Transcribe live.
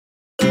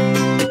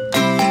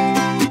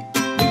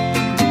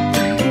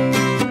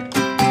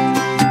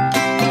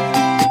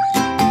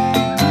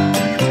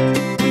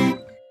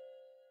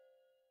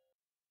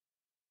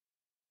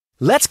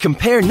Let's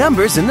compare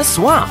numbers in the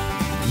swamp.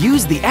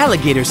 Use the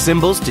alligator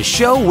symbols to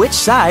show which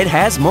side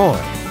has more.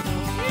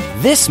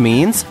 This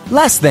means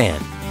less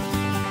than.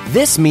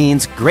 This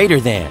means greater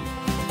than.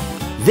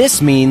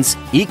 This means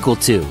equal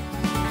to.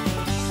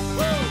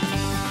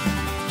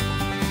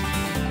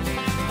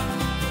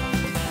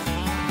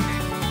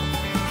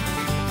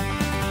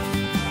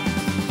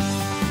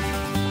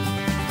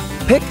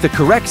 Pick the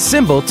correct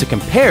symbol to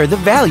compare the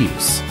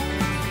values.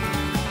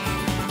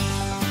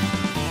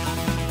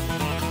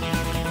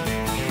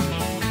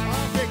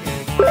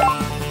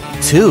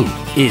 Two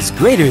is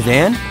greater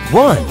than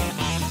 1.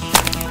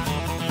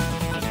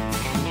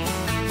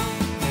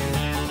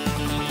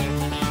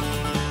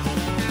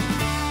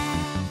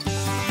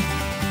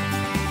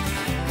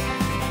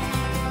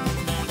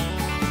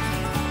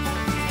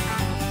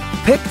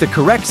 Pick the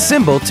correct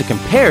symbol to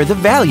compare the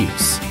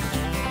values.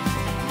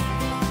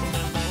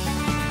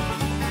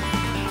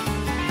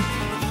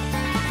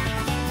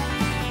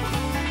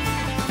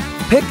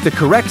 Pick the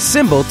correct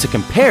symbol to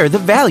compare the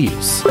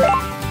values.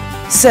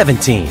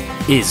 17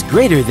 is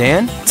greater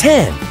than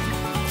 10.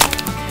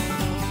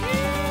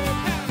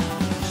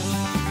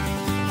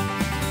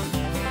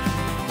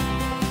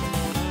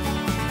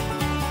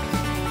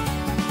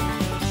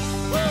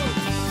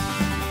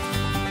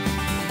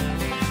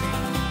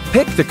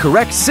 Pick the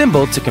correct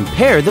symbol to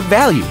compare the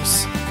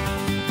values.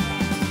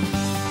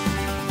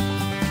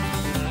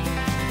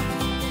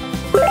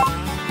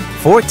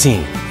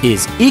 Fourteen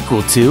is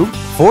equal to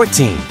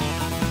 14.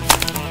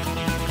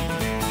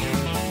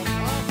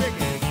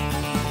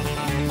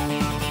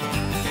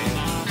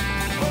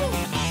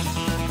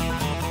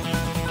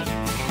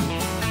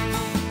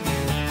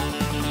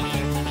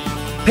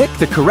 Pick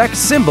the correct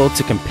symbol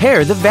to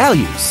compare the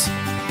values.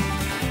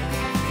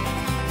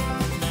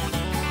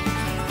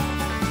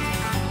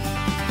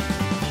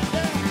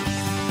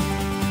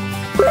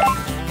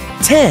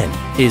 Ten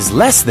is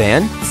less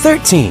than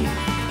 13.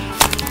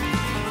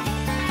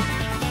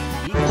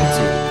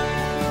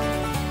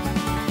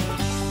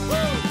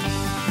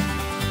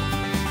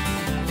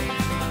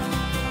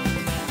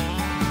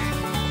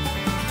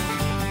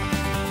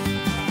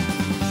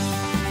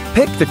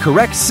 Pick the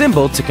correct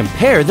symbol to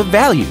compare the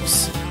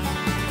values.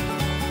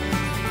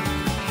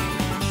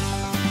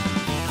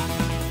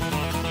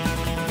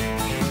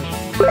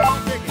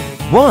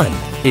 One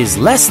is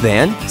less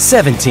than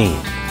 17.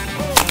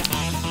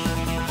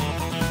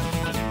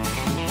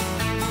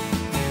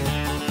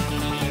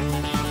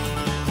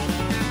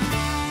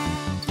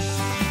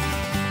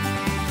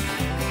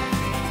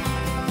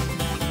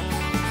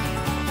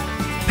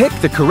 Pick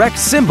the correct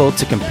symbol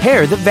to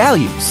compare the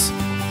values.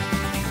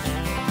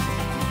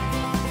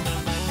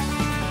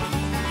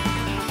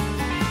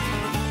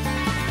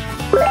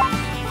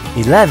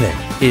 Eleven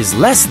is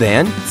less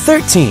than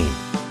 13.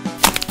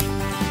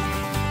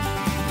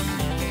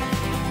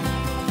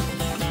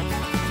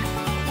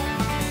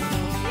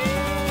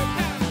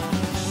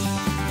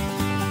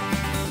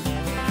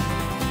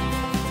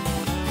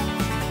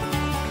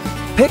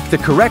 Pick the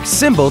correct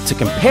symbol to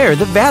compare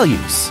the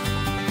values.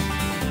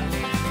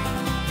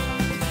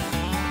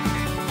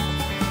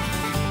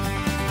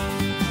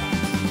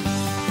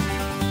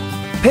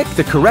 Pick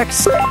the correct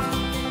symbol.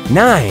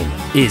 9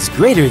 is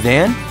greater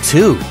than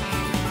 2.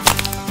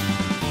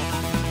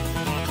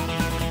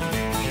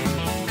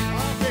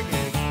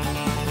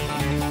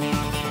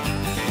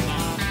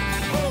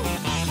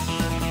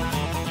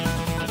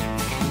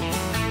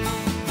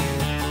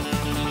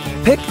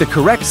 Pick the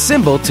correct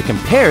symbol to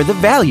compare the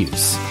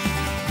values.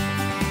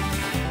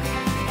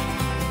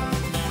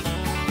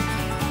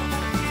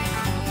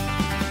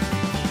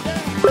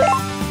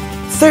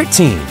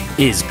 Thirteen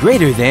is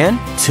greater than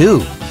 2.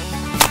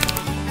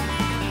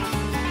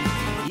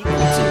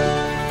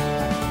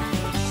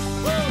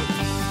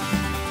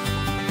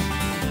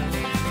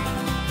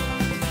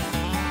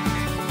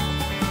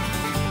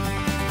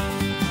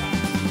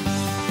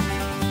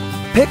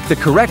 Pick the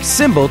correct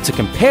symbol to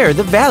compare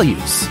the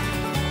values.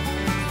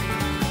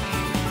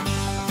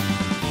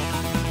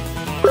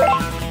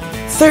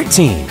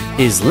 13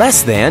 is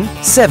less than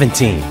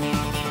 17.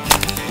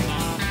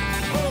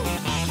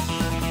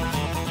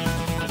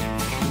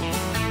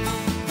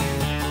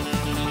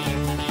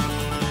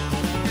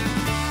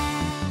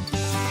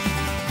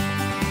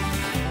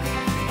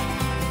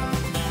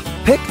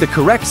 Pick the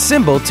correct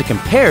symbol to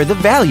compare the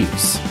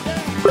values.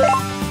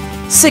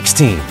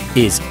 16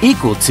 is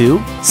equal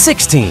to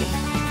 16.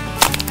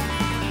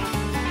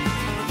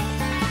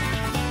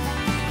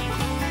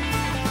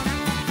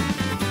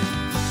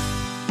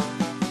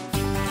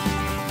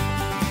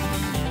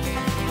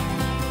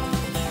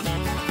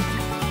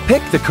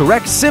 Pick the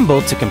correct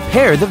symbol to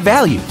compare the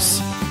values.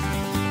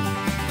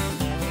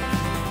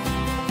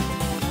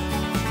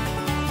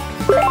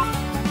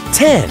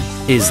 10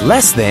 is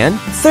less than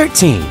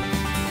 13.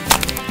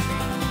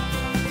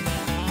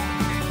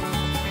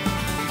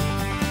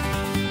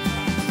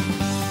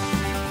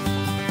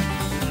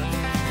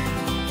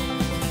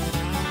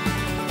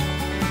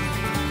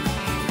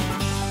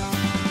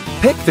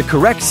 Pick the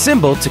correct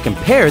symbol to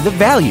compare the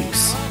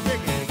values.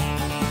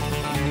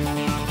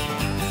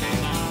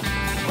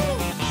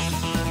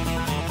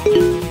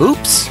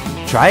 Oops,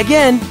 try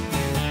again.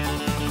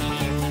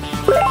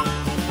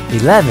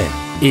 11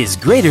 is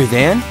greater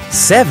than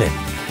 7.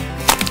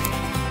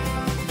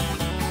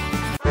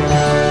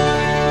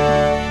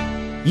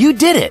 You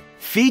did it!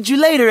 Feed you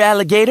later,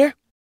 alligator.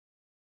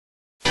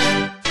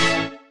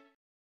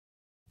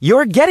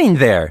 You're getting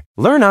there.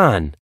 Learn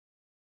on.